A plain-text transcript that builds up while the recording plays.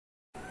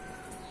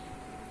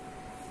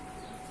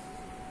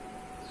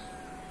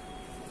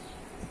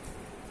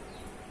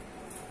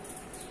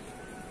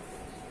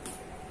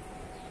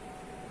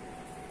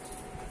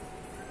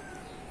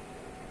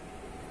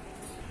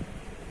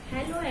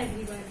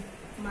everyone,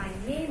 my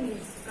name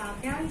is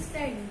Kavyan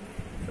Stani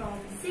from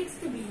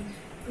 6th B.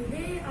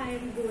 Today I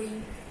am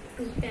going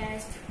to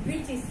test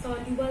which is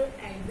soluble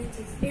and which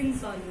is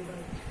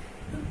insoluble.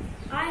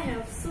 I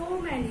have so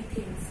many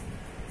things: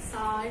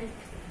 salt,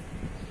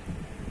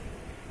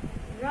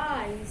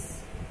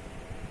 rice,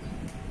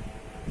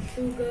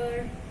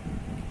 sugar,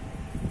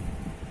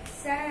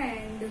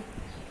 sand,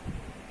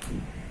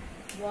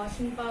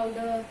 washing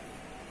powder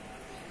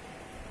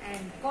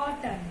and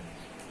cotton.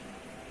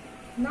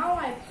 Now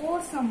I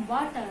pour some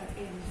water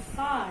in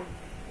salt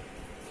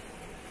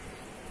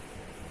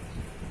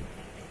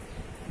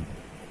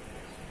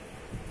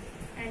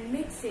and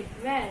mix it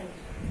well.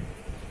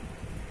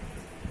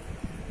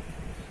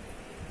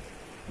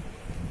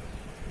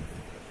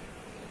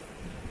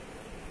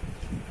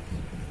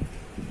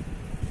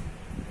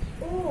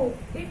 Oh,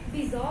 it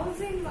dissolves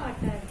in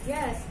water.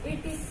 Yes,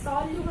 it is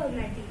soluble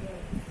material.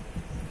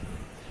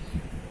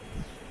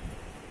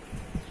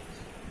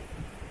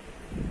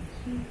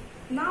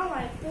 Now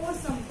I pour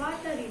some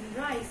water in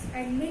rice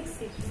and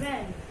mix it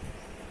well.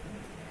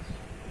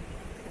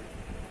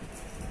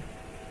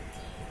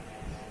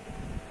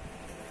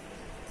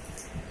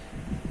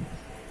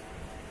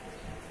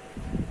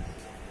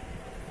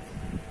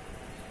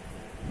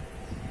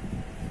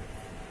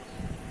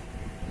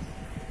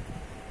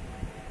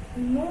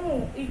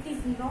 No, it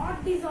is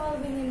not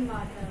dissolving in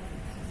water.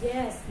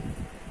 Yes,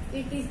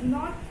 it is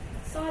not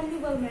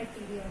soluble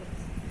material.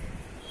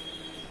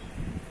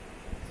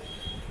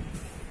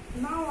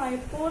 Now I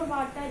pour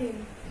water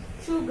in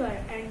sugar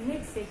and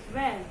mix it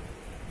well.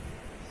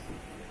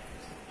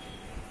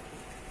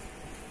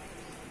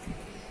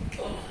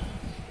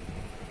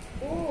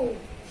 Oh,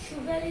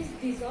 sugar is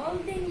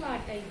dissolved in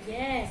water.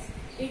 Yes,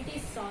 it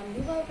is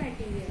soluble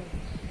material.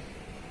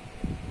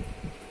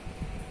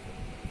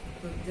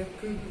 तो जब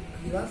कोई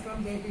गिलास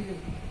काम दे दीजिए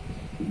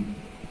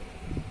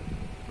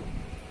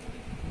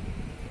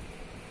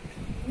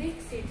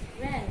Mix it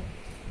well.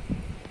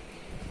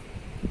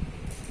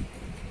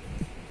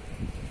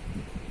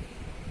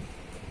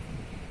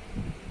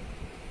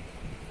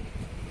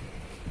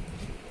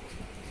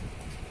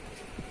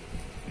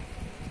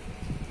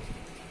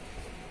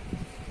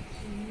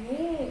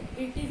 No,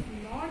 it is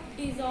not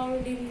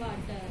dissolved in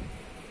water.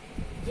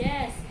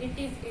 Yes, it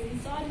is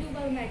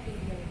insoluble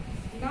material.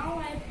 Now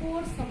I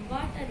pour some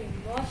water in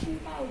washing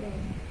powder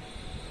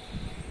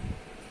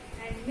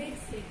and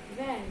mix it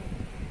well.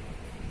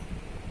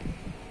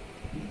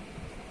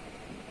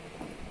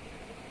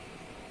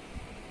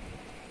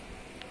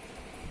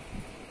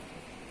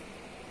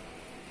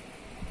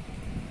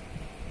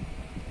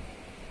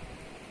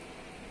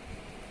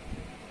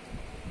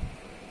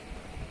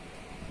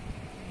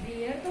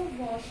 Where the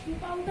washing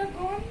powder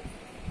gone?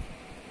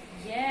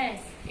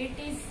 Yes, it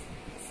is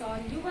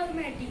soluble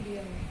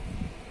material.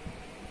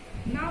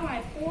 Now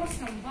I pour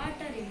some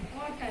water in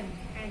cotton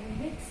and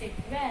mix it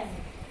well.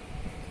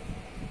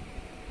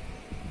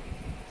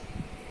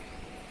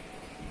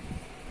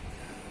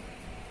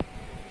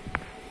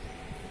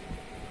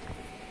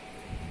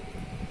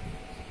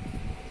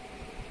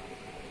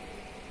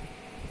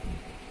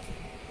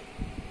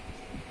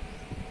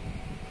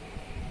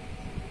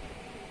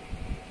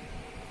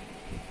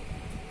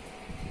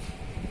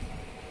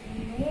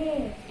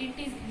 No, it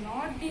is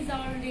not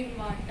dissolved in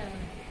water.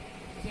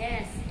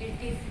 Yes,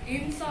 it is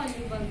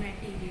insoluble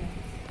material.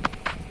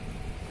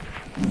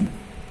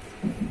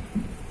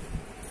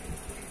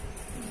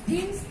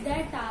 Things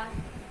that are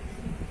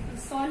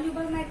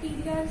soluble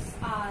materials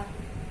are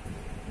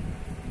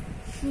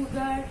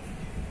sugar,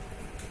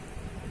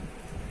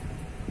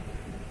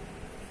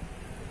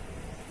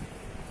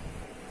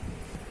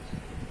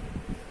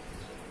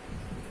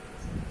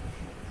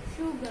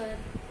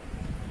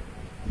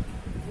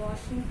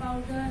 washing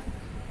powder,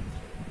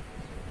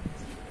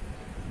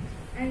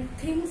 and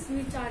things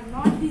which are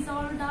not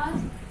dissolved are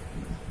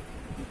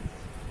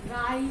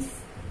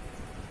rice,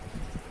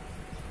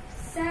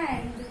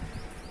 sand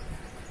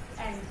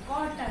and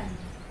cotton.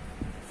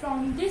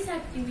 From this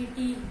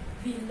activity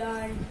we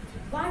learned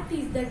what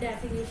is the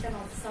definition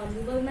of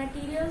soluble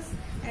materials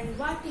and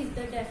what is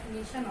the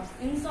definition of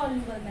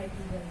insoluble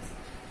materials.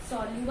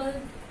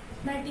 Soluble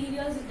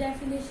materials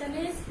definition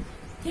is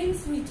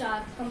things which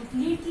are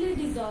completely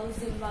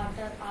dissolved in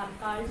water are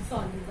called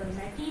soluble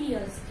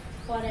materials.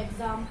 For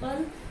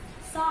example,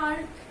 salt,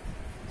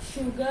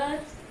 sugar,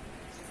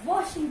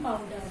 washing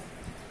powder.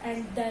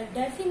 And the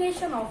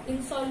definition of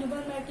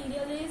insoluble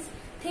material is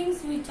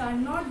things which are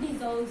not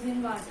dissolved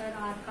in water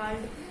are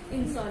called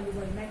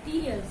insoluble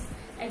materials.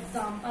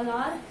 Example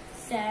are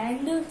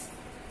sand,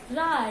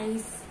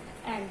 rice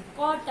and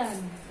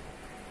cotton.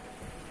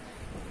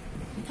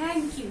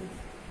 Thank you.